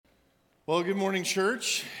Well, good morning,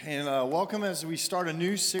 church, and welcome as we start a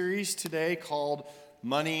new series today called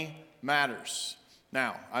Money Matters.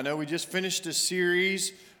 Now, I know we just finished a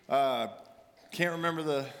series. Can't remember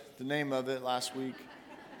the name of it last week.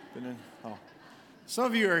 Some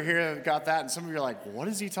of you are here that got that, and some of you are like, what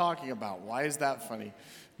is he talking about? Why is that funny?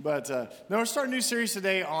 But no, we're starting a new series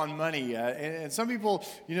today on money. And some people,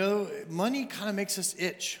 money kind of makes us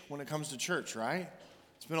itch when it comes to church, right?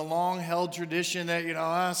 It's been a long-held tradition that,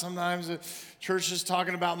 sometimes the church is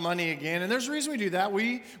talking about money again. And there's a reason we do that.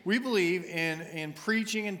 We believe in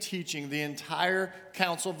preaching and teaching the entire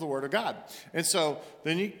counsel of the Word of God. And so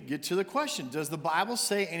then you get to the question, does the Bible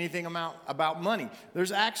say anything about money?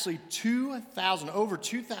 There's actually over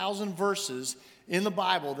 2,000 verses in the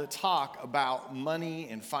Bible that talk about money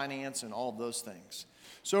and finance and all of those things.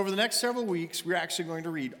 So over the next several weeks, we're actually going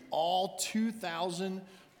to read all 2,000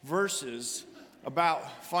 verses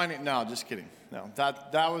about finance. No, just kidding. No,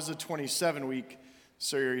 that was a 27-week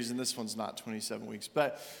series, and this one's not 27 weeks.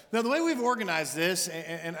 But now the way we've organized this,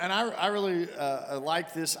 and I really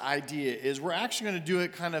like this idea, is we're actually going to do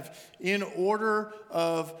it kind of in order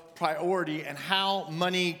of priority and how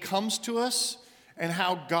money comes to us and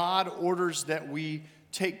how God orders that we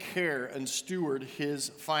take care and steward his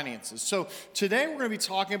finances. So today we're going to be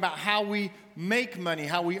talking about how we make money,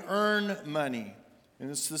 how we earn money. And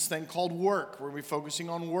it's this thing called work. We're going to be focusing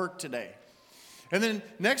on work today. And then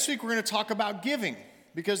next week, we're going to talk about giving.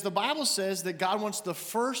 Because the Bible says that God wants the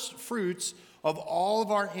first fruits of all of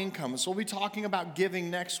our income. So we'll be talking about giving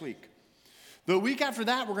next week. The week after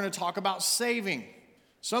that, we're going to talk about saving.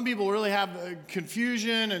 Some people really have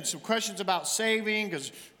confusion and some questions about saving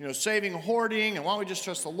because, saving and hoarding, and why don't we just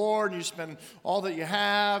trust the Lord and you spend all that you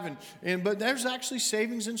have. But there's actually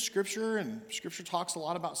savings in Scripture, and Scripture talks a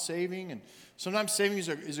lot about saving. And sometimes saving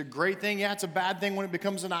is a great thing. Yeah, it's a bad thing when it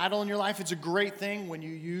becomes an idol in your life. It's a great thing when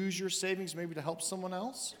you use your savings maybe to help someone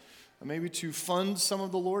else, or maybe to fund some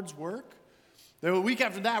of the Lord's work. Then a week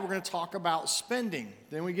after that, we're going to talk about spending.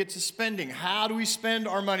 Then we get to spending. How do we spend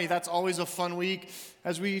our money? That's always a fun week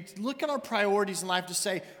as we look at our priorities in life to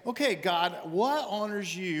say, okay, God, what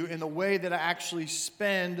honors you in the way that I actually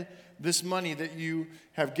spend this money that you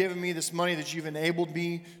have given me, this money that you've enabled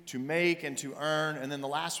me to make and to earn? And then the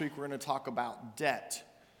last week, we're going to talk about debt.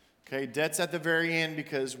 Okay, debt's at the very end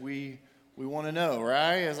because we want to know,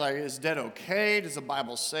 right? Is debt okay? Does the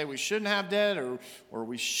Bible say we shouldn't have debt or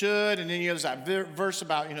we should? And then there's that verse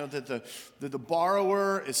about, that the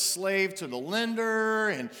borrower is slave to the lender.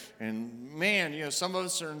 And man, some of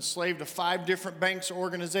us are enslaved to 5 different banks or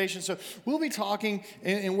organizations. So we'll be talking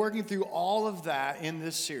and working through all of that in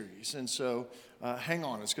this series. And so hang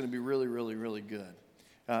on. It's going to be really, really, really good.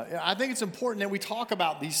 I think it's important that we talk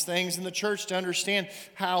about these things in the church to understand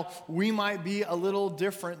how we might be a little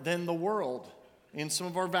different than the world in some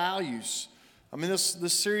of our values. I mean,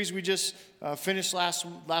 this series we just finished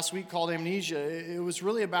last week called Amnesia, it was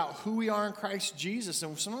really about who we are in Christ Jesus.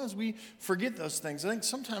 And sometimes we forget those things. I think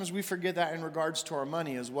sometimes we forget that in regards to our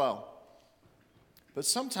money as well. But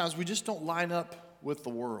sometimes we just don't line up with the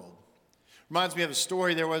world. Reminds me of a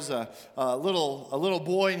story. There was a little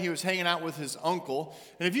boy, and he was hanging out with his uncle.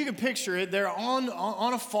 And if you can picture it, they're on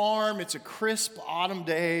a farm. It's a crisp autumn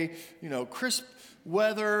day, crisp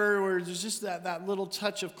weather where there's just that little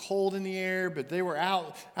touch of cold in the air. But they were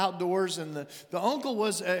outdoors, and the uncle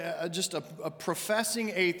was just a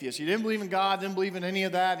professing atheist. He didn't believe in God, didn't believe in any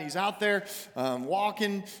of that. And he's out there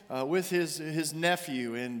walking with his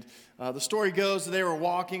nephew. And the story goes that they were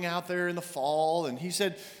walking out there in the fall, and he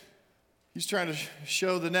said, he's trying to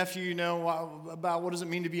show the nephew, about what does it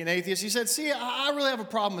mean to be an atheist. He said, see, I really have a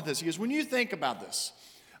problem with this. He goes, when you think about this,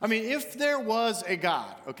 I mean, if there was a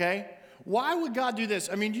God, okay, why would God do this?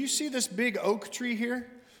 I mean, do you see this big oak tree here?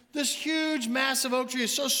 This huge, massive oak tree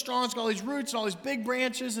is so strong. It's got all these roots and all these big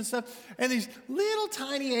branches and stuff. And these little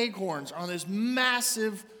tiny acorns are on this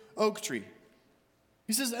massive oak tree.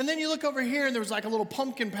 He says, and then you look over here, and there was like a little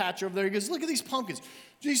pumpkin patch over there. He goes, look at these pumpkins.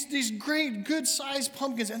 These great, good-sized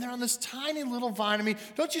pumpkins, and they're on this tiny little vine. I mean,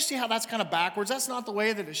 don't you see how that's kind of backwards? That's not the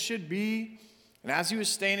way that it should be. And as he was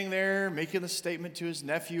standing there making the statement to his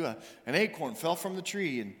nephew, an acorn fell from the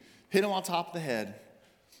tree and hit him on top of the head.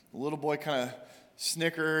 The little boy kind of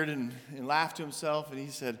snickered and laughed to himself, and he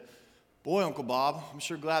said, boy, Uncle Bob, I'm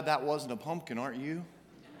sure glad that wasn't a pumpkin, aren't you?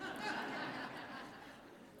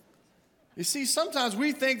 You see, sometimes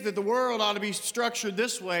we think that the world ought to be structured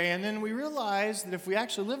this way, and then we realize that if we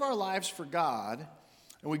actually live our lives for God,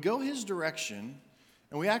 and we go his direction,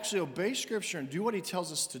 and we actually obey Scripture and do what he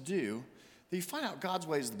tells us to do, then you find out God's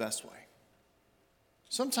way is the best way.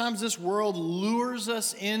 Sometimes this world lures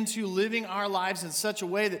us into living our lives in such a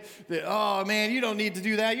way that, oh man, you don't need to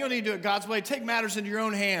do that. You don't need to do it God's way. Take matters into your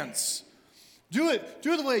own hands. Do it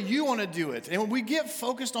the way you want to do it. And when we get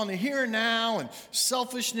focused on the here and now and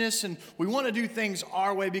selfishness, and we want to do things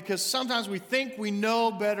our way because sometimes we think we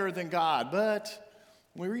know better than God. But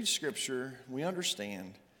when we read Scripture, we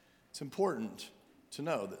understand it's important to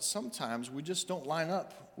know that sometimes we just don't line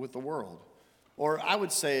up with the world. Or I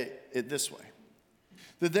would say it this way.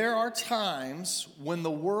 That there are times when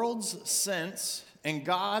the world's sense and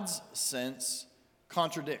God's sense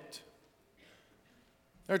contradict.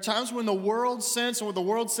 There are times when the world's sense and what the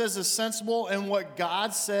world says is sensible and what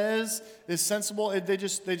God says is sensible, they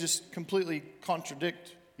just completely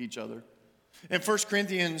contradict each other. In 1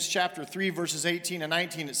 Corinthians chapter 3, verses 18 and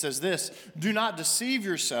 19, it says this, "Do not deceive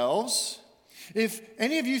yourselves. If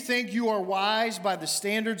any of you think you are wise by the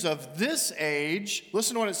standards of this age,"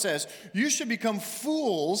 listen to what it says, "you should become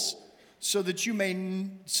fools so that you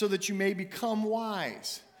may become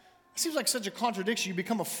wise." It seems like such a contradiction. You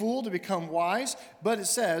become a fool to become wise. But it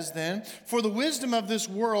says then, "For the wisdom of this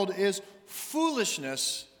world is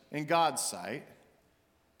foolishness in God's sight,"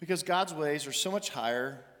 because God's ways are so much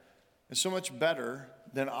higher and so much better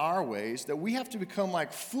than our ways that we have to become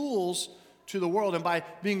like fools to the world. And by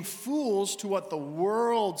being fools to what the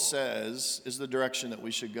world says is the direction that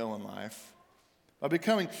we should go in life, by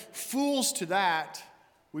becoming fools to that,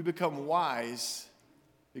 we become wise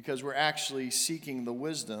because we're actually seeking the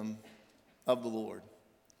wisdom of the Lord.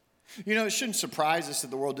 You know, it shouldn't surprise us that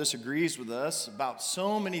the world disagrees with us about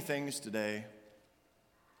so many things today.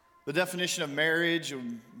 The definition of marriage,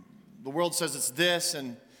 the world says it's this,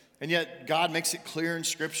 and yet God makes it clear in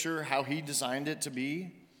Scripture how He designed it to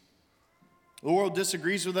be. The world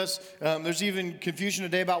disagrees with us. There's even confusion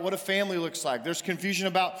today about what a family looks like. There's confusion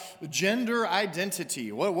about gender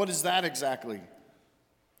identity. What is that exactly?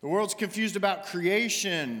 The world's confused about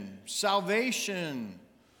creation, salvation.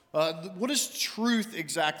 What is truth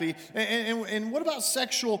exactly? And what about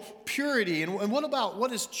sexual purity? And what about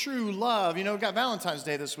what is true love? You know, we've got Valentine's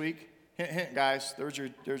Day this week. Hint, hint, guys. There's your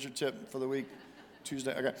tip for the week.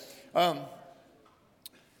 Tuesday. Okay.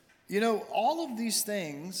 You know, all of these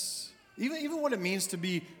things, even what it means to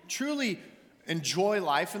be truly enjoy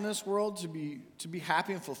life in this world, to be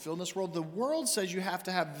happy and fulfilled in this world, the world says you have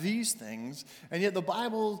to have these things, and yet the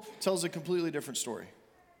Bible tells a completely different story.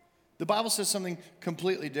 The Bible says something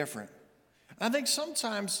completely different. And I think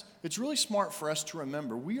sometimes it's really smart for us to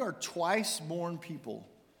remember we are twice born people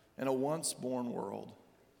in a once born world.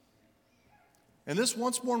 And this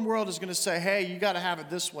once born world is going to say, hey, you got to have it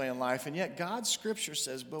this way in life. And yet God's Scripture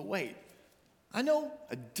says, but wait, I know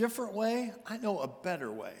a different way. I know a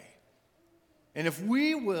better way. And if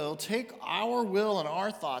we will take our will and our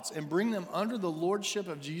thoughts and bring them under the lordship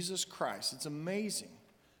of Jesus Christ, it's amazing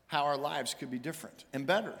how our lives could be different and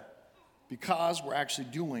better because we're actually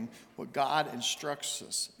doing what God instructs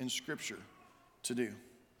us in Scripture to do.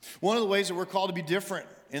 One of the ways that we're called to be different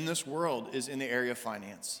in this world is in the area of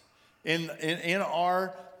finance, in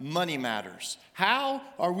our money matters. How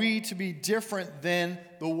are we to be different than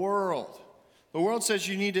the world? The world says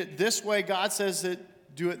you need it this way. God says that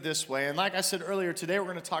do it this way. And like I said earlier, today we're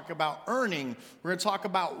going to talk about earning. We're going to talk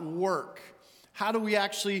about work. How do we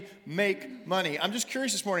actually make money? I'm just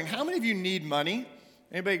curious this morning, how many of you need money?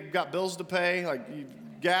 Anybody got bills to pay,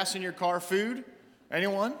 like gas in your car, food?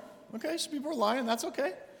 Anyone? Okay, some people are lying. That's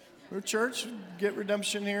okay. We're a church. Get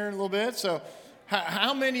redemption here in a little bit. So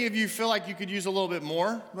how many of you feel like you could use a little bit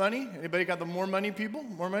more money? Anybody got the more money people?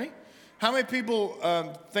 More money? How many people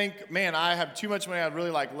think, man, I have too much money, I'd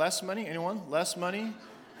really like less money? Anyone? Less money?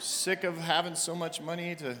 Sick of having so much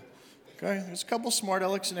money to... Okay, there's a couple smart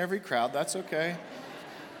alecks in every crowd. That's okay.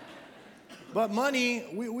 But money,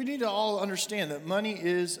 we need to all understand that money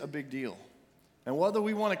is a big deal. And whether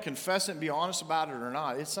we want to confess it and be honest about it or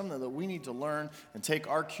not, it's something that we need to learn and take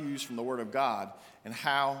our cues from the Word of God and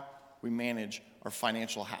how we manage our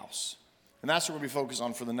financial house. And that's what we'll be focused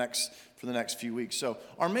on for the next few weeks. So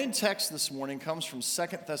our main text this morning comes from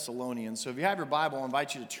 2 Thessalonians. So if you have your Bible, I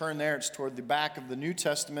invite you to turn there. It's toward the back of the New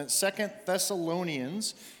Testament. 2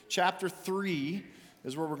 Thessalonians chapter 3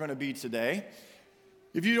 is where we're going to be today.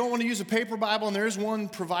 If you don't want to use a paper Bible, and there is one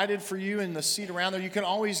provided for you in the seat around there, you can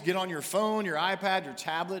always get on your phone, your iPad, your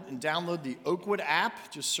tablet, and download the Oakwood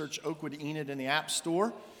app. Just search Oakwood Enid in the App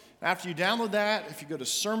Store. After you download that, if you go to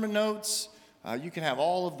Sermon Notes, you can have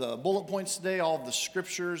all of the bullet points today, all of the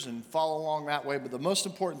scriptures, and follow along that way. But the most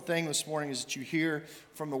important thing this morning is that you hear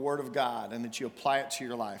from the Word of God and that you apply it to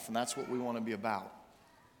your life. And that's what we want to be about.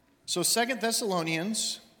 So 2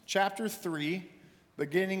 Thessalonians chapter 3,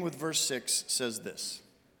 beginning with verse 6, says this.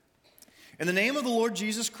 In the name of the Lord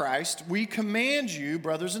Jesus Christ, we command you,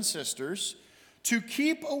 brothers and sisters, to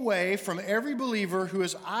keep away from every believer who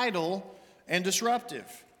is idle and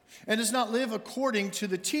disruptive, and does not live according to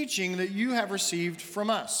the teaching that you have received from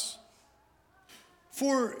us.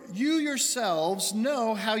 For you yourselves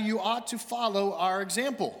know how you ought to follow our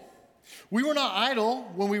example. We were not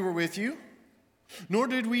idle when we were with you, nor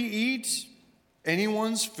did we eat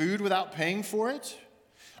anyone's food without paying for it.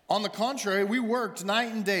 On the contrary, we worked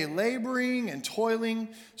night and day, laboring and toiling,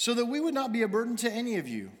 so that we would not be a burden to any of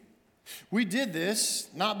you. We did this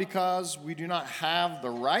not because we do not have the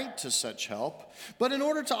right to such help, but in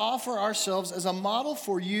order to offer ourselves as a model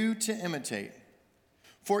for you to imitate.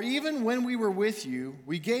 For even when we were with you,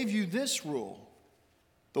 we gave you this rule: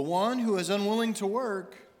 the one who is unwilling to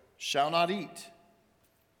work shall not eat.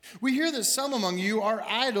 We hear that some among you are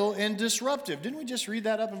idle and disruptive. Didn't we just read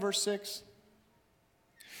that up in verse 6?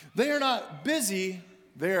 They are not busy,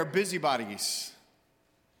 they are busybodies.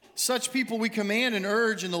 Such people we command and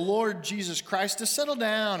urge in the Lord Jesus Christ to settle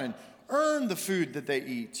down and earn the food that they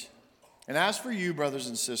eat. And as for you, brothers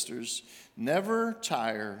and sisters, never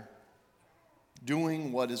tire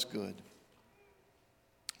doing what is good.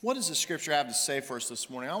 What does the scripture have to say for us this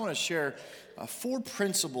morning? I want to share 4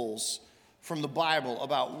 principles from the Bible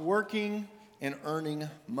about working and earning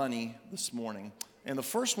money this morning. And the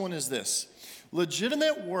first one is this: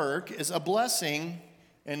 legitimate work is a blessing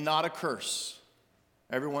and not a curse.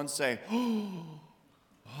 Everyone say,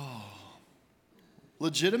 oh.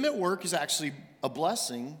 Legitimate work is actually a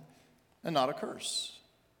blessing and not a curse.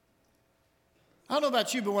 I don't know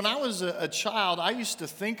about you, but when I was a child, I used to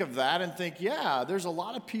think of that and think, yeah, there's a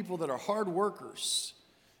lot of people that are hard workers.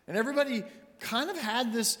 And everybody kind of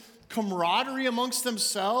had this camaraderie amongst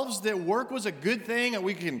themselves that work was a good thing and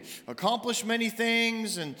we can accomplish many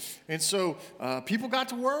things. And so people got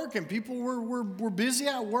to work and people were busy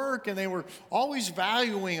at work, and they were always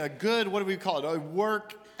valuing a good, what do we call it, a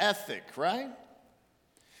work ethic, right?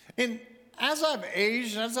 And as I've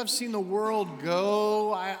aged and as I've seen the world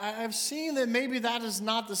go, I've seen that maybe that is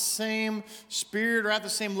not the same spirit or at the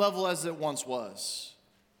same level as it once was.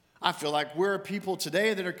 I feel like we're a people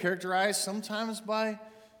today that are characterized sometimes by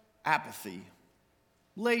apathy,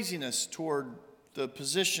 laziness toward the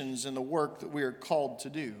positions and the work that we are called to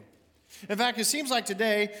do. In fact, it seems like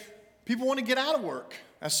today people want to get out of work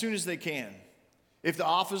as soon as they can. If the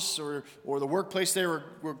office or the workplace they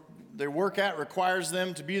work at requires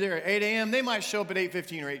them to be there at 8 a.m., they might show up at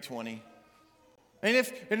 8:15 or 8:20. And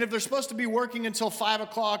if they're supposed to be working until 5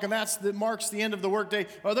 o'clock and that marks the end of the workday,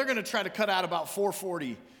 they're going to try to cut out about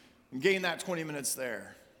 4:40 and gain that 20 minutes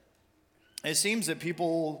there. It seems that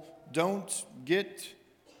people don't get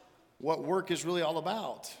what work is really all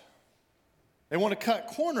about. They want to cut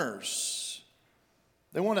corners.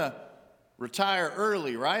 They want to retire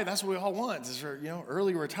early, right? That's what we all want, is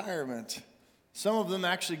early retirement. Some of them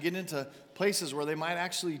actually get into places where they might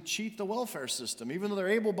actually cheat the welfare system. Even though they're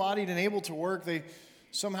able-bodied and able to work, they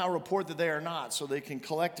somehow report that they are not, so they can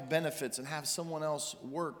collect benefits and have someone else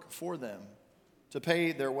work for them to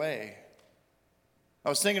pay their way. I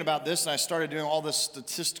was thinking about this, and I started doing all this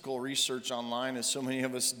statistical research online, as so many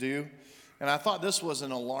of us do, and I thought this was an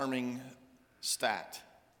alarming stat.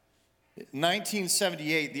 In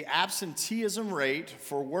 1978, the absenteeism rate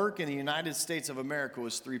for work in the United States of America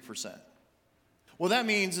was 3%. What that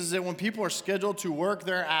means is that when people are scheduled to work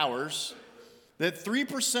their hours, that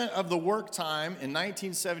 3% of the work time in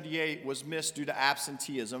 1978 was missed due to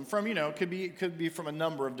absenteeism from, could be from a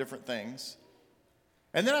number of different things.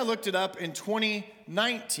 And then I looked it up in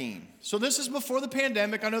 2019. So this is before the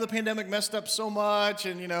pandemic. I know the pandemic messed up so much,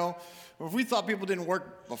 and if we thought people didn't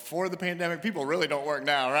work before the pandemic, people really don't work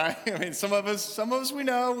now, right? I mean, some of us we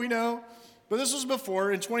know. But this was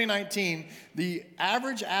before. In 2019, the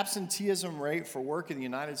average absenteeism rate for work in the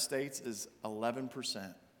United States is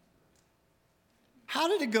 11%. How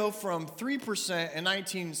did it go from 3% in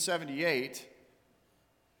 1978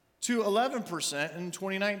 to 11% in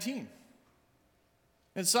 2019?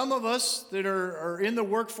 And some of us that are in the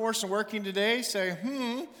workforce and working today say,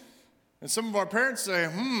 And some of our parents say,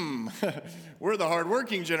 we're the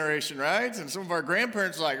hardworking generation, right? And some of our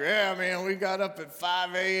grandparents are like, yeah, man, we got up at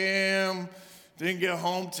 5 a.m., didn't get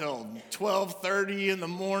home till 12:30 in the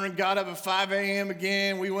morning, got up at 5 a.m.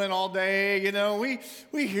 again, we went all day,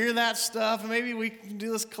 we hear that stuff, and maybe we can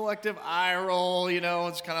do this collective eye roll,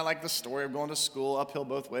 it's kind of like the story of going to school uphill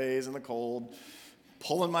both ways in the cold,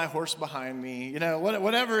 pulling my horse behind me,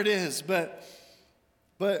 whatever it is, but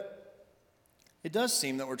it does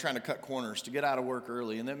seem that we're trying to cut corners to get out of work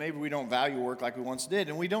early, and that maybe we don't value work like we once did,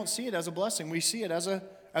 and we don't see it as a blessing. We see it as a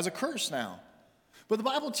curse now. But the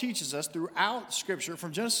Bible teaches us throughout Scripture,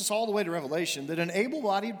 from Genesis all the way to Revelation, that an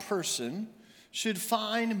able-bodied person should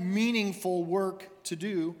find meaningful work to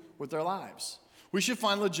do with their lives. We should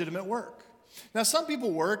find legitimate work. Now, some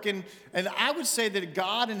people work, and I would say that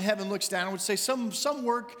God in heaven looks down and would say some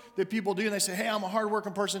work that people do, and they say, hey, I'm a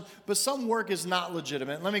hardworking person, but some work is not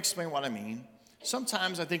legitimate. Let me explain what I mean.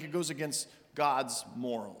 Sometimes I think it goes against God's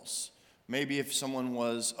morals. Maybe if someone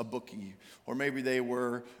was a bookie, or maybe they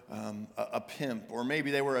were a pimp, or maybe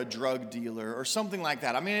they were a drug dealer, or something like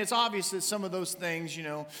that. I mean, it's obvious that some of those things,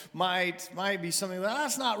 might be something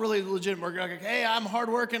that's not really legitimate work. Like, hey, I'm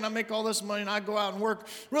hardworking, I make all this money, and I go out and work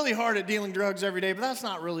really hard at dealing drugs every day, but that's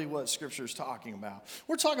not really what Scripture is talking about.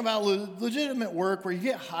 We're talking about legitimate work where you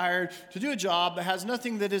get hired to do a job that has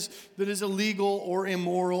nothing that is illegal or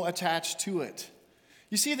immoral attached to it.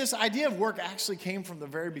 You see, this idea of work actually came from the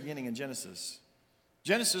very beginning in Genesis.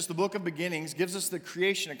 Genesis, the book of beginnings, gives us the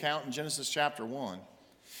creation account in Genesis chapter 1.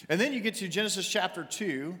 And then you get to Genesis chapter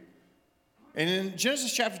 2. And in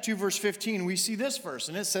Genesis chapter 2, verse 15, we see this verse,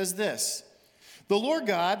 and it says this. The Lord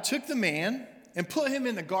God took the man and put him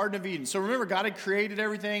in the Garden of Eden. So remember, God had created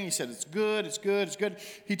everything. He said, it's good, it's good, it's good.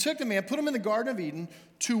 He took the man, put him in the Garden of Eden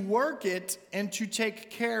to work it and to take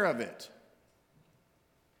care of it.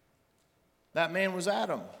 That man was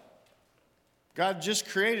Adam. God just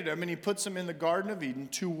created him, and he puts him in the Garden of Eden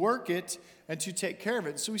to work it and to take care of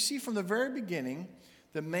it. So we see from the very beginning,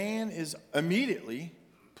 the man is immediately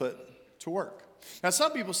put to work. Now,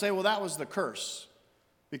 some people say, well, that was the curse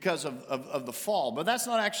because of the fall. But that's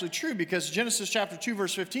not actually true, because Genesis chapter 2,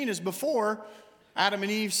 verse 15 is before Adam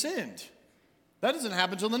and Eve sinned. That doesn't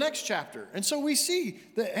happen until the next chapter. And so we see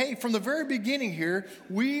that, hey, from the very beginning here,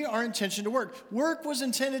 we are intentioned to work. Work was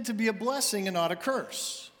intended to be a blessing and not a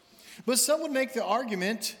curse. But some would make the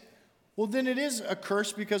argument, well, then it is a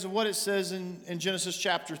curse because of what it says in Genesis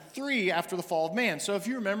chapter 3 after the fall of man. So if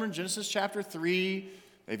you remember in Genesis chapter 3,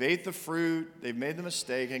 they've ate the fruit, they've made the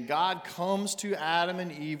mistake, and God comes to Adam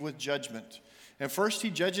and Eve with judgment. And first he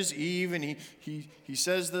judges Eve, and he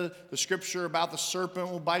says the scripture about the serpent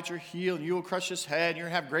will bite your heel and you will crush his head. And you're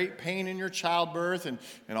going to have great pain in your childbirth. And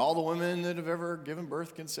all the women that have ever given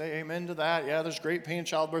birth can say amen to that. Yeah, there's great pain in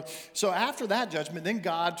childbirth. So after that judgment, then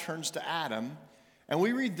God turns to Adam. And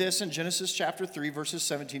we read this in Genesis chapter 3, verses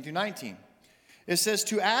 17 through 19. It says,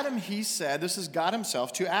 to Adam he said, this is God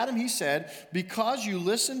himself, to Adam he said, because you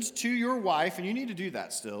listened to your wife, and you need to do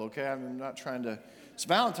that still, okay? I'm not trying to... It's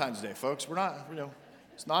Valentine's Day, folks. We're not,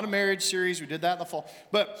 it's not a marriage series. We did that in the fall.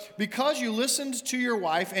 But because you listened to your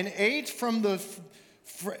wife and ate fruit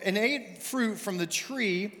from the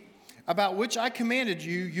tree about which I commanded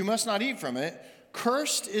you, you must not eat from it.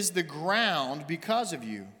 Cursed is the ground because of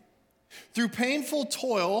you. Through painful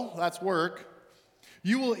toil, that's work,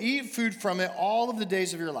 you will eat food from it all of the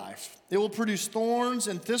days of your life. It will produce thorns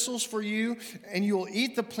and thistles for you, and you will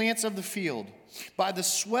eat the plants of the field. By the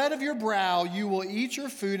sweat of your brow you will eat your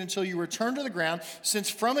food until you return to the ground, since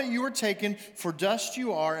from it you were taken, for dust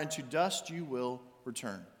you are, and to dust you will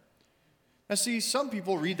return. Now see, some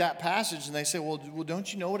people read that passage and they say, well,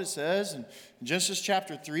 don't you know what it says in Genesis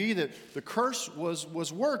chapter 3 that the curse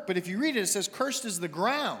was work? But if you read it, it says cursed is the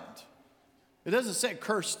ground. It doesn't say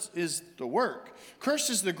cursed is the work. Cursed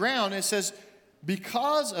is the ground. It says,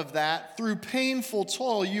 because of that, through painful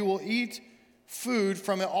toil, you will eat food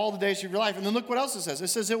from it all the days of your life. And then look what else it says. It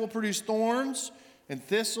says it will produce thorns and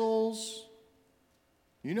thistles.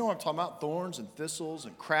 You know what I'm talking about, thorns and thistles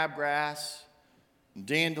and crabgrass and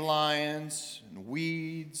dandelions and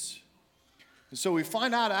weeds. And so we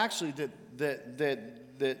find out actually that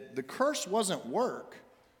the curse wasn't work.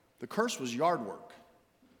 The curse was yard work.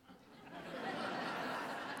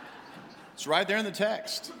 It's right there in the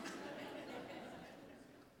text.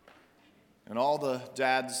 And all the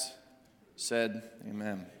dads said,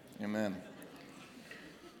 amen, amen.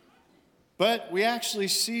 But we actually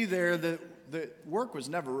see there that work was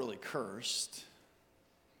never really cursed.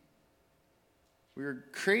 We were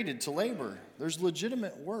created to labor. There's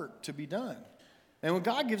legitimate work to be done. And when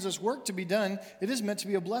God gives us work to be done, it is meant to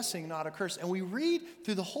be a blessing, not a curse. And we read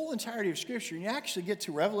through the whole entirety of Scripture, and you actually get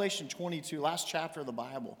to Revelation 22, last chapter of the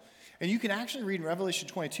Bible. And you can actually read in Revelation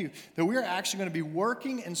 22 that we are actually going to be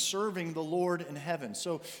working and serving the Lord in heaven.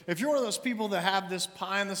 So if you're one of those people that have this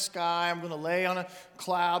pie in the sky, I'm going to lay on a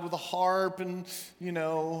cloud with a harp and,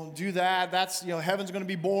 do that. That's, heaven's going to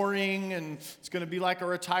be boring and it's going to be like a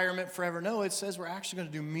retirement forever. No, it says we're actually going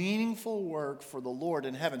to do meaningful work for the Lord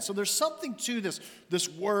in heaven. So there's something to this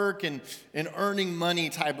work and earning money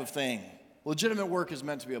type of thing. Legitimate work is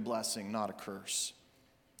meant to be a blessing, not a curse.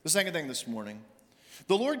 The second thing this morning,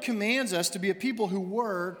 the Lord commands us to be a people who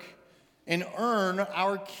work and earn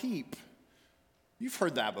our keep. You've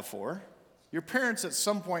heard that before. Your parents at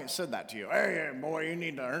some point said that to you. Hey, boy, you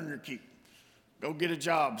need to earn your keep. Go get a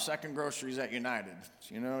job, second groceries at United.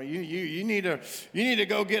 You know, you need to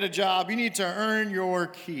go get a job. You need to earn your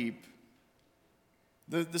keep.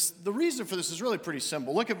 The reason for this is really pretty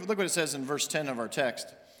simple. Look what it says in verse 10 of our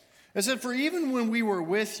text. It said, "For even when we were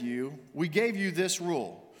with you, we gave you this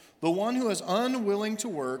rule. The one who is unwilling to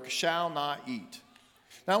work shall not eat."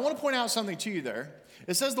 Now, I want to point out something to you there.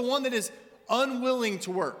 It says the one that is unwilling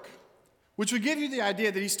to work, which would give you the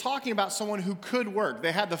idea that he's talking about someone who could work.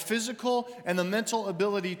 They had the physical and the mental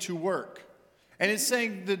ability to work. And it's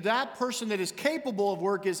saying that that person that is capable of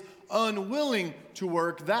work is unwilling to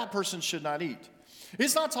work. That person should not eat.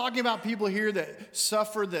 It's not talking about people here that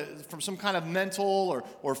suffer from some kind of mental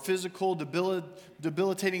or physical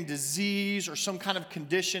debilitating disease or some kind of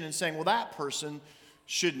condition and saying, well, that person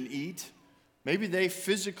shouldn't eat. Maybe they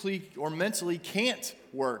physically or mentally can't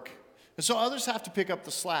work. And so others have to pick up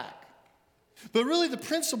the slack. But really the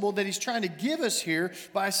principle that he's trying to give us here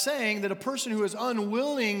by saying that a person who is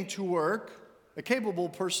unwilling to work, a capable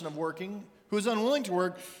person of working, who is unwilling to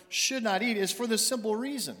work, should not eat is for this simple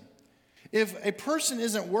reason. If a person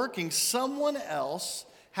isn't working, someone else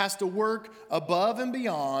has to work above and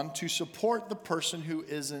beyond to support the person who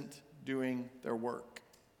isn't doing their work.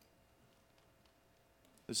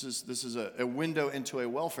 This is a window into a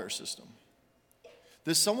welfare system.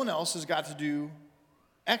 This someone else has got to do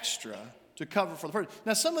extra to cover for the person.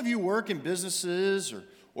 Now, some of you work in businesses or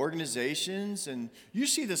organizations, and you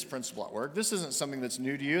see this principle at work. This isn't something that's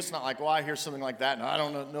new to you. It's not like, well, I hear something like that, and I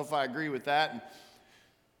don't know if I agree with that. And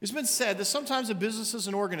it's been said that sometimes in businesses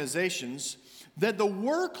and organizations that the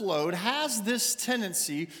workload has this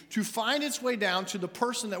tendency to find its way down to the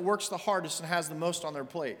person that works the hardest and has the most on their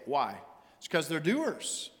plate. Why? It's because they're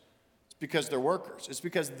doers. It's because they're workers. It's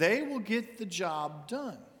because they will get the job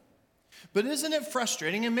done. But isn't it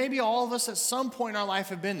frustrating, and maybe all of us at some point in our life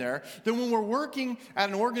have been there, that when we're working at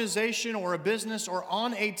an organization or a business or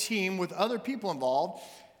on a team with other people involved,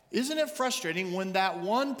 isn't it frustrating when that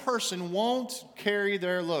one person won't carry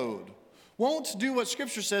their load, won't do what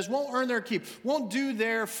Scripture says, won't earn their keep, won't do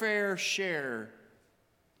their fair share?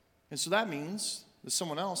 And so that means that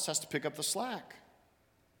someone else has to pick up the slack.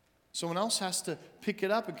 Someone else has to pick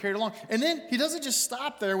it up and carry it along. And then he doesn't just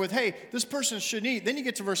stop there with, hey, this person shouldn't eat. Then you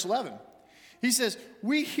get to verse 11. He says,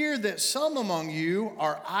 we hear that some among you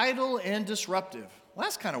are idle and disruptive. Well,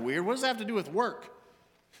 that's kind of weird. What does that have to do with work?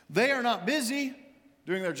 They are not busy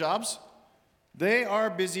doing their jobs. They are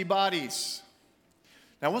busybodies.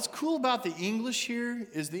 Now, what's cool about the English here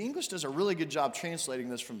is the English does a really good job translating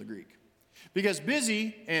this from the Greek. Because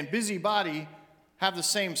busy and busybody have the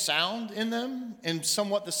same sound in them and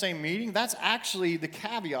somewhat the same meaning. That's actually the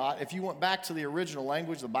caveat. If you went back to the original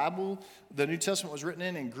language, the Bible, the New Testament was written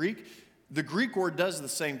in Greek, the Greek word does the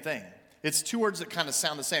same thing. It's two words that kind of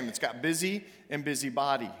sound the same. It's got busy and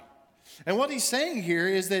busybody. And what he's saying here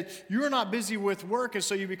is that you're not busy with work, and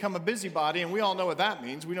so you become a busybody, and we all know what that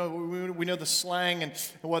means. We know the slang and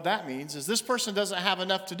what that means is this person doesn't have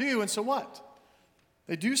enough to do, and so what?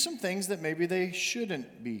 They do some things that maybe they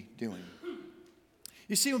shouldn't be doing.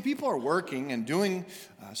 You see, when people are working and doing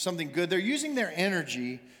something good, they're using their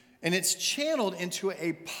energy, and it's channeled into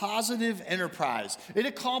a positive enterprise. It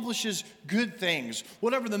accomplishes good things.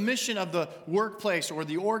 Whatever the mission of the workplace or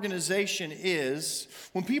the organization is,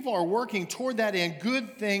 when people are working toward that end,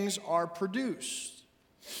 good things are produced.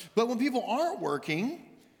 But when people aren't working,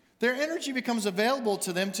 their energy becomes available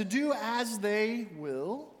to them to do as they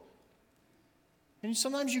will. And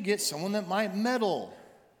sometimes you get someone that might meddle.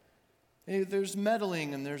 There's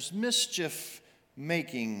meddling and there's mischief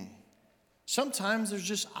making. Sometimes there's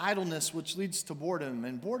just idleness, which leads to boredom.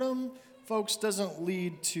 And boredom, folks, doesn't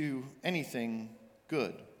lead to anything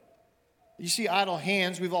good. You see, idle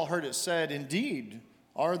hands, we've all heard it said, indeed,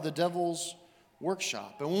 are the devil's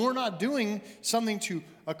workshop. And when we're not doing something to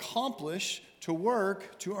accomplish, to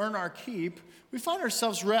work, to earn our keep, we find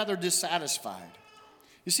ourselves rather dissatisfied.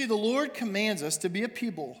 You see, the Lord commands us to be a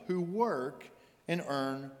people who work and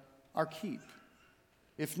earn our keep.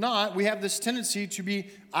 If not, we have this tendency to be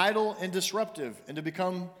idle and disruptive and to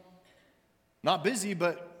become not busy,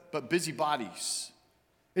 but busybodies.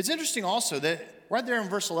 It's interesting also that right there in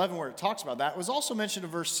verse 11 where it talks about that, it was also mentioned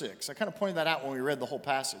in verse 6. I kind of pointed that out when we read the whole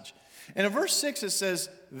passage. And in verse 6 it says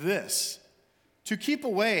this, to keep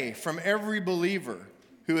away from every believer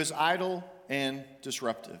who is idle and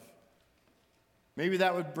disruptive. Maybe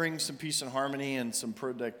that would bring some peace and harmony and some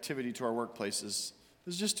productivity to our workplaces.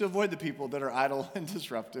 Is just to avoid the people that are idle and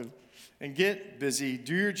disruptive and get busy,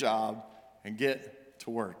 do your job, and get to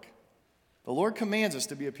work. The Lord commands us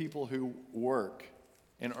to be a people who work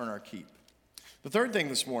and earn our keep. The third thing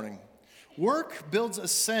this morning, work builds a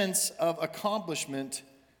sense of accomplishment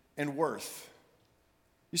and worth.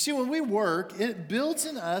 You see, when we work, it builds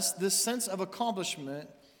in us this sense of accomplishment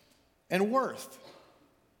and worth.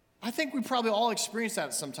 I think we probably all experience that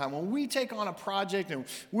at some time. When we take on a project and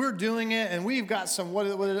we're doing it and we've got some, what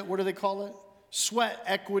do they call it? Sweat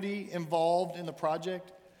equity involved in the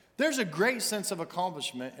project. There's a great sense of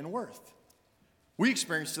accomplishment and worth. We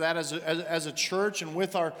experienced that as a church and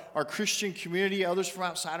with our Christian community, others from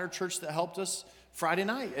outside our church that helped us Friday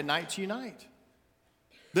night at Night to Unite.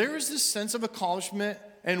 There is this sense of accomplishment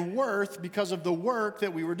and worth because of the work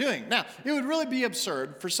that we were doing. Now, it would really be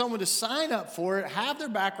absurd for someone to sign up for it, have their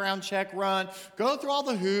background check run, go through all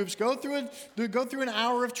the hoops, go through an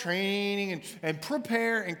hour of training and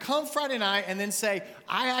prepare and come Friday night and then say,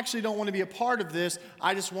 I actually don't want to be a part of this.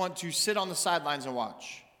 I just want to sit on the sidelines and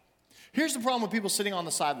watch. Here's the problem with people sitting on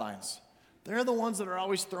the sidelines. They're the ones that are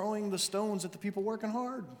always throwing the stones at the people working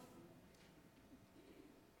hard.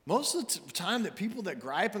 Most of the time that people that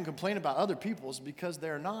gripe and complain about other people is because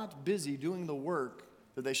they're not busy doing the work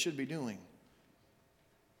that they should be doing.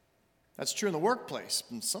 That's true in the workplace,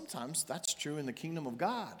 and sometimes that's true in the kingdom of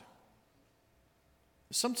God.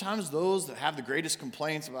 Sometimes those that have the greatest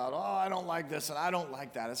complaints about, I don't like this and I don't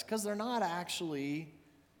like that, it's because they're not actually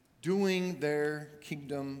doing their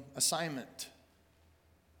kingdom assignment.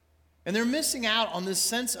 And they're missing out on this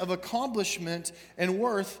sense of accomplishment and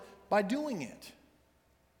worth by doing it.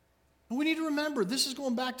 And we need to remember, this is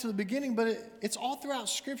going back to the beginning, but it's all throughout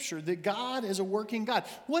Scripture that God is a working God.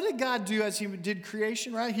 What did God do as he did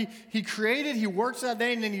creation, right? He created, he works that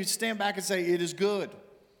day, and then he'd stand back and say, it is good.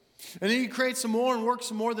 And then he creates some more and works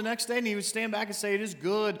some more the next day, and he would stand back and say, it is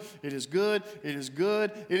good, it is good, it is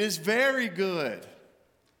good, it is very good.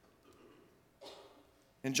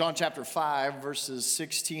 In John chapter 5, verses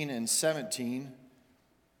 16 and 17,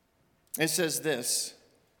 it says this,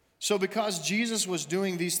 so because Jesus was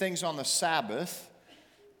doing these things on the Sabbath,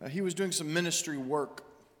 he was doing some ministry work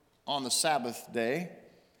on the Sabbath day,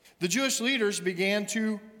 the Jewish leaders began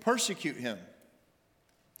to persecute him.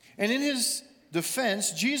 And in his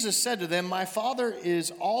defense, Jesus said to them, my Father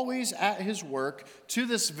is always at his work to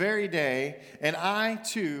this very day, and I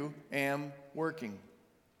too am working.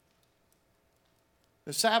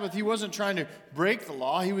 The Sabbath, he wasn't trying to break the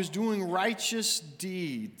law. He was doing righteous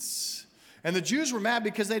deeds. And the Jews were mad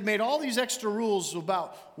because they'd made all these extra rules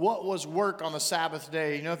about what was work on the Sabbath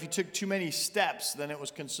day. You know, if you took too many steps, then it was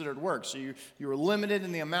considered work. So you were limited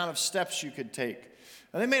in the amount of steps you could take.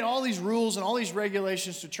 And they made all these rules and all these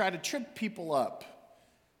regulations to try to trip people up.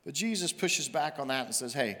 But Jesus pushes back on that and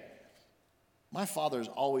says, hey, my Father is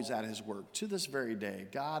always at his work to this very day.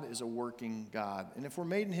 God is a working God. And if we're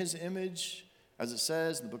made in his image, as it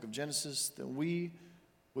says in the book of Genesis, then we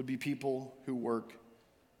would be people who work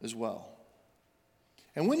as well.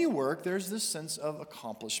 And when you work, there's this sense of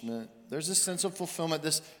accomplishment. There's this sense of fulfillment,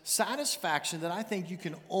 this satisfaction that I think you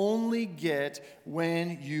can only get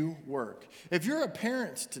when you work. If you're a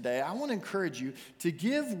parent today, I want to encourage you to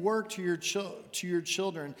give work to your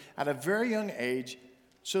children at a very young age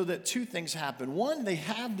so that two things happen. One, they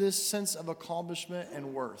have this sense of accomplishment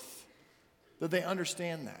and worth, that they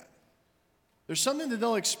understand that. There's something that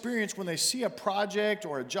they'll experience when they see a project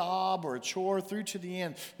or a job or a chore through to the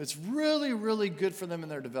end that's really, really good for them in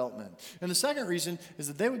their development. And the second reason is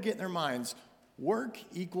that they would get in their minds, work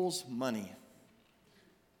equals money.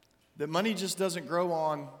 That money just doesn't grow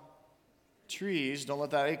on trees. Don't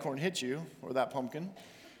let that acorn hit you or that pumpkin.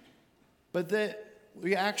 But that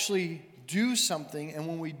we actually do something, and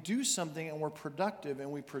when we do something and we're productive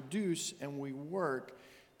and we produce and we work,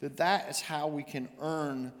 that is how we can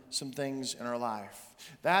earn some things in our life.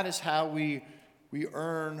 That is how we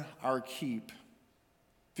earn our keep.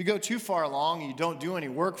 If you go too far along and you don't do any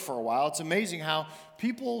work for a while, it's amazing how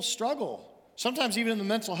people struggle. Sometimes even in the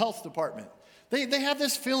mental health department. They have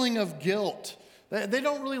this feeling of guilt. They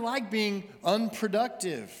don't really like being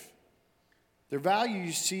unproductive. Their value,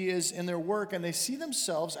 you see, is in their work, and they see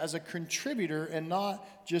themselves as a contributor and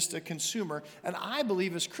not just a consumer. And I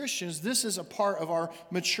believe as Christians, this is a part of our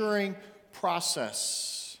maturing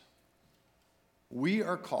process. We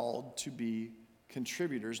are called to be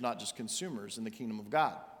contributors, not just consumers in the kingdom of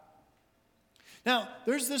God. Now,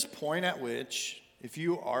 there's this point at which, if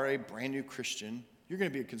you are a brand new Christian, you're going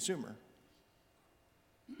to be a consumer.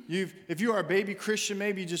 If you are a baby Christian,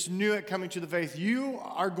 maybe you just knew it coming to the faith, you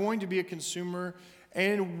are going to be a consumer,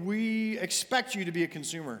 and we expect you to be a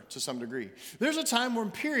consumer to some degree. There's a time or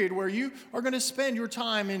period where you are going to spend your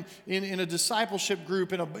time in a discipleship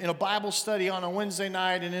group, in a Bible study on a Wednesday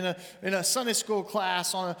night, and in a Sunday school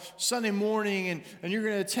class on a Sunday morning, and you're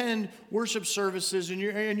going to attend worship services, and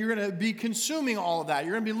you're going to be consuming all of that.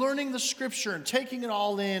 You're going to be learning the Scripture and taking it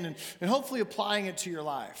all in and hopefully applying it to your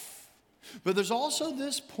life. But there's also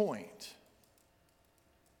this point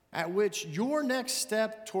at which your next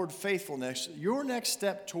step toward faithfulness, your next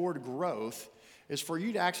step toward growth, is for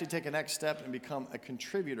you to actually take a next step and become a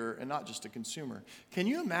contributor and not just a consumer. Can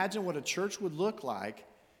you imagine what a church would look like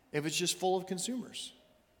if it's just full of consumers?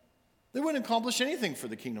 They wouldn't accomplish anything for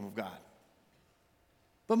the kingdom of God.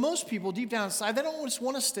 But most people, deep down inside, they don't just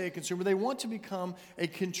want to stay a consumer. They want to become a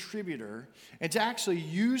contributor and to actually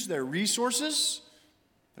use their resources,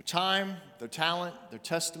 their time, their talent, their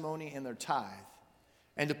testimony, and their tithe,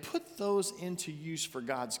 and to put those into use for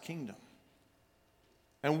God's kingdom.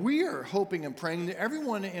 And we are hoping and praying that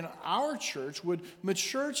everyone in our church would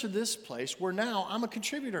mature to this place where now I'm a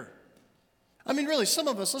contributor. I mean, really, some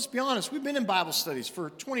of us, let's be honest, we've been in Bible studies for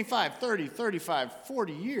 25, 30, 35,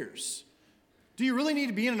 40 years. Do you really need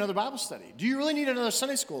to be in another Bible study? Do you really need another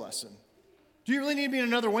Sunday school lesson? Do you really need to be in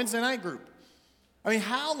another Wednesday night group? I mean,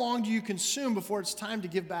 how long do you consume before it's time to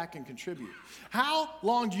give back and contribute? How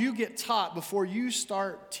long do you get taught before you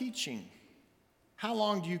start teaching? How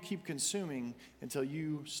long do you keep consuming until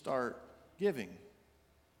you start giving?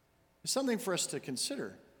 It's something for us to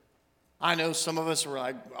consider. I know some of us are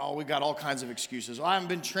like, oh, we got all kinds of excuses. I haven't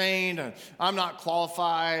been trained, I'm not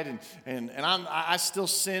qualified, and I still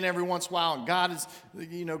sin every once in a while, and God is,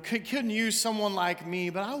 couldn't use someone like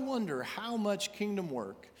me. But I wonder how much kingdom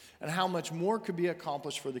work and how much more could be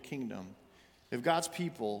accomplished for the kingdom if God's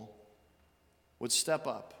people would step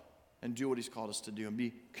up and do what he's called us to do and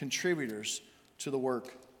be contributors to the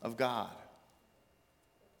work of God.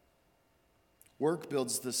 Work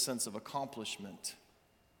builds this sense of accomplishment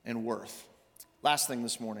and worth. Last thing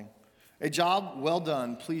this morning. A job well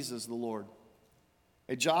done pleases the Lord.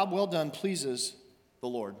 A job well done pleases the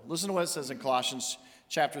Lord. Listen to what it says in Colossians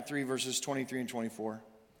chapter 3, verses 23 and 24.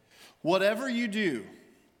 Whatever you do.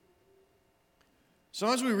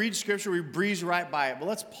 Sometimes we read Scripture, we breeze right by it, but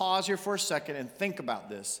let's pause here for a second and think about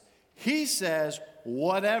this. He says,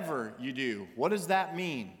 whatever you do. What does that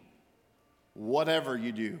mean? Whatever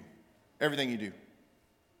you do. Everything you do.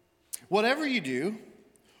 Whatever you do,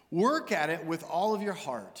 work at it with all of your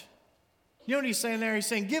heart. You know what he's saying there? He's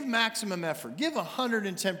saying give maximum effort. Give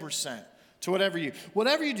 110% to whatever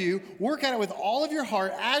you do, work at it with all of your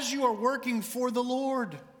heart as you are working for the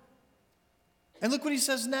Lord. And look what he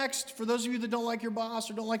says next. For those of you that don't like your boss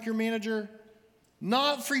or don't like your manager,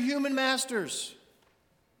 not for human masters,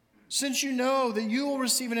 since you know that you will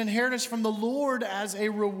receive an inheritance from the Lord as a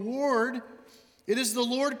reward. It is the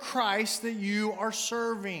Lord Christ that you are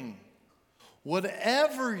serving.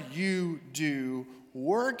 Whatever you do,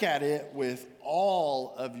 work at it with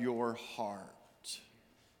all of your heart.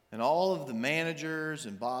 And all of the managers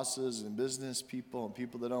and bosses and business people and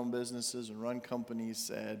people that own businesses and run companies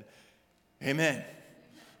said, amen.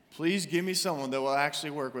 Please give me someone that will actually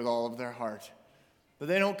work with all of their heart. That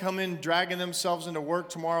they don't come in dragging themselves into work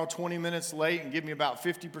tomorrow 20 minutes late and give me about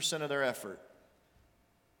 50% of their effort.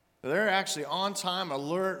 They're actually on time,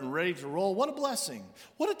 alert, and ready to roll. What a blessing.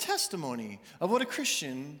 What a testimony of what a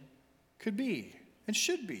Christian could be and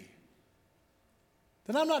should be.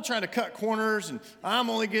 That I'm not trying to cut corners and I'm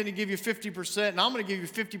only going to give you 50% and I'm going to give you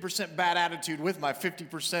 50% bad attitude with my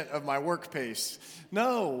 50% of my work pace.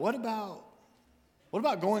 No, what about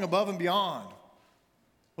going above and beyond?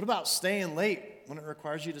 What about staying late when it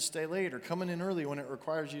requires you to stay late or coming in early when it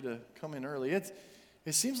requires you to come in early?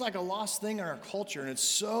 It seems like a lost thing in our culture, and it's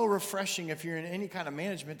so refreshing if you're in any kind of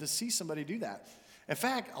management to see somebody do that. In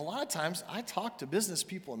fact, a lot of times I talk to business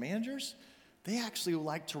people and managers, they actually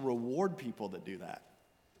like to reward people that do that.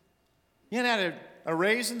 You haven't had a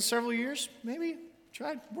raise in several years? Maybe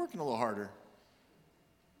try working a little harder.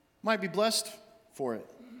 Might be blessed for it.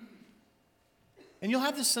 And you'll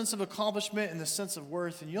have this sense of accomplishment and this sense of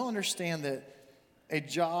worth, and you'll understand that a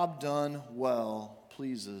job done well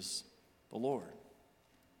pleases the Lord.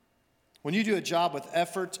 When you do a job with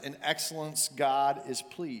effort and excellence, God is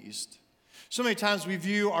pleased. So many times we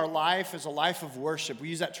view our life as a life of worship. We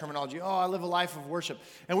use that terminology, oh, I live a life of worship.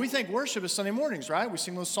 And we think worship is Sunday mornings, right? We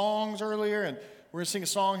sing those songs earlier, and we're going to sing a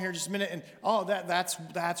song here in just a minute, and oh,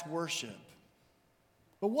 that's worship.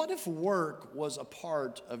 But what if work was a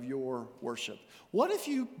part of your worship? What if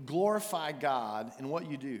you glorify God in what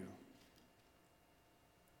you do?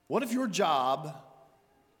 What if your job,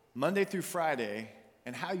 Monday through Friday,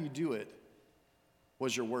 and how you do it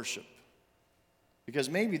was your worship? Because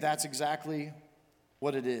maybe that's exactly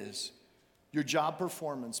what it is. Your job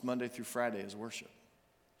performance Monday through Friday is worship.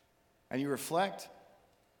 And you reflect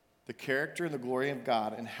the character and the glory of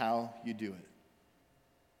God in how you do it.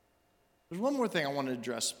 There's one more thing I want to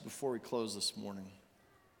address before we close this morning.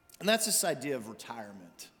 And that's this idea of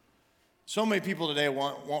retirement. So many people today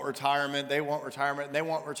want retirement. They want retirement. And they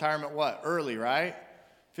want retirement what? Early, right?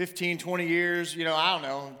 15, 20 years, I don't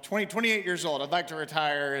know, 28 years old. I'd like to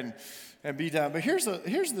retire and be done. But here's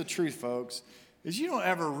the truth, folks, is you don't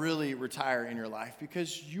ever really retire in your life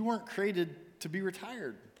because you weren't created to be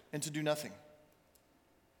retired and to do nothing.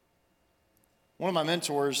 One of my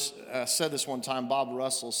mentors said this one time. Bob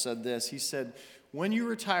Russell said this. He said, when you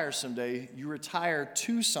retire someday, you retire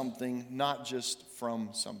to something, not just from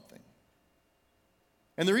something.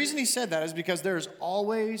 And the reason he said that is because there's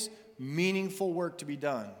always meaningful work to be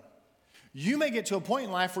done. You may get to a point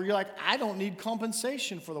in life where you're like, I don't need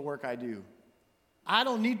compensation for the work I do. I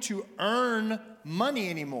don't need to earn money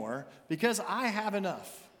anymore because I have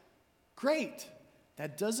enough. Great.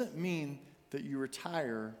 That doesn't mean that you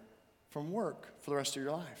retire from work for the rest of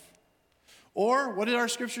your life. Or, what did our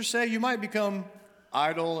scripture say? You might become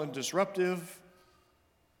idle and disruptive,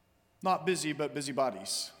 not busy, but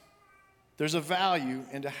busybodies. There's a value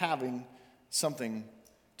into having something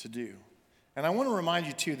to do. And I want to remind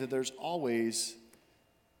you, too, that there's always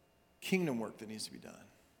kingdom work that needs to be done,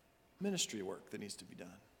 ministry work that needs to be done.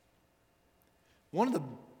 One of the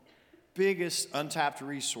biggest untapped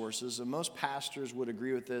resources, and most pastors would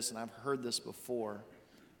agree with this, and I've heard this before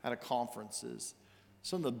at a conferences,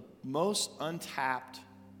 some of the most untapped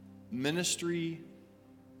ministry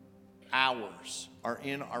hours are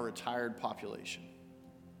in our retired population.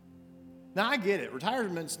 Now, I get it.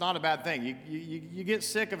 Retirement's not a bad thing. You get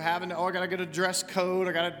sick of having to, I got to get a dress code.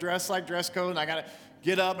 I got to dress like dress code, and I got to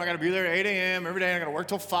get up, and I got to be there at 8 a.m. every day, and I got to work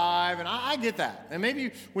till 5, and I get that. And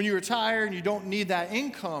maybe when you retire and you don't need that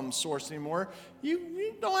income source anymore,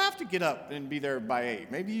 you don't have to get up and be there by 8.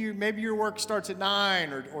 Maybe your work starts at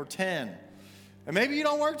 9 or 10. And maybe you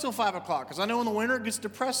don't work till 5 o'clock, because I know in the winter it gets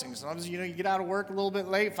depressing. Sometimes, you get out of work a little bit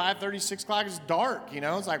late, 5:30, 6 o'clock, it's dark,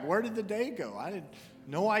 It's like, where did the day go? I had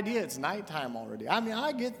no idea it's nighttime already.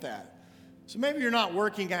 I get that. So maybe you're not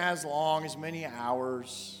working as long, as many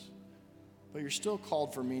hours, but you're still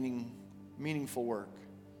called for meaningful work.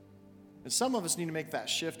 And some of us need to make that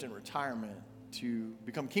shift in retirement to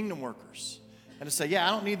become kingdom workers. And to say, I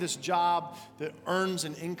don't need this job that earns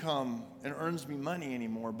an income and earns me money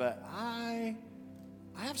anymore, but I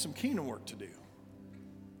have some kingdom work to do.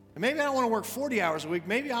 And maybe I don't want to work 40 hours a week.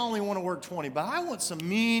 Maybe I only want to work 20, but I want some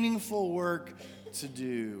meaningful work to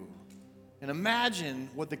do. And imagine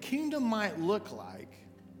what the kingdom might look like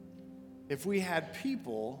if we had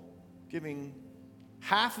people giving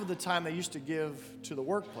half of the time they used to give to the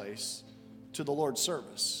workplace to the Lord's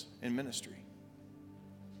service and ministry.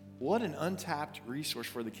 What an untapped resource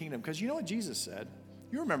for the kingdom. Because you know what Jesus said?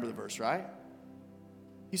 You remember the verse, right?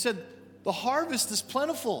 He said, the harvest is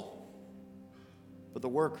plentiful, but the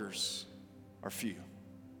workers are few.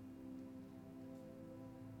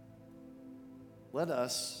 Let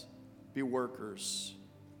us be workers.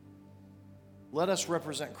 Let us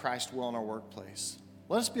represent Christ well in our workplace.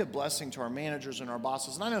 Let us be a blessing to our managers and our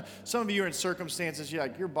bosses. And I know some of you are in circumstances,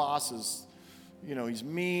 your boss is, he's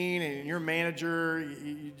mean, and your manager,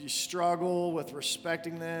 you struggle with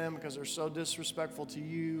respecting them because they're so disrespectful to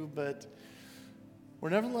you. But we're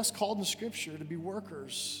nevertheless called in Scripture to be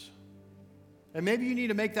workers. And maybe you need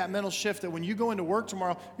to make that mental shift that when you go into work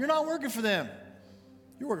tomorrow, you're not working for them.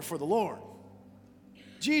 You're working for the Lord.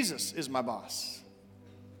 Jesus is my boss.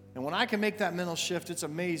 And when I can make that mental shift, it's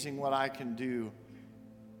amazing what I can do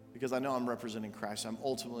because I know I'm representing Christ. I'm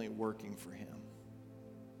ultimately working for Him.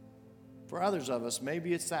 For others of us,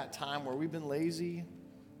 maybe it's that time where we've been lazy,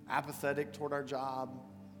 apathetic toward our job.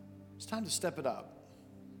 It's time to step it up,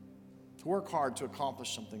 to work hard to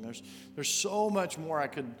accomplish something. There's so much more I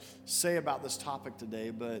could say about this topic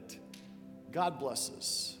today, but God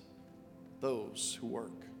blesses those who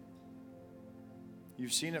work.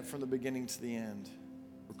 You've seen it from the beginning to the end.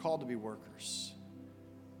 We're called to be workers.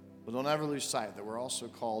 But don't ever lose sight that we're also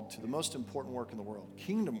called to the most important work in the world,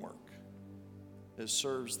 kingdom work that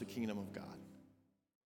serves the kingdom of God.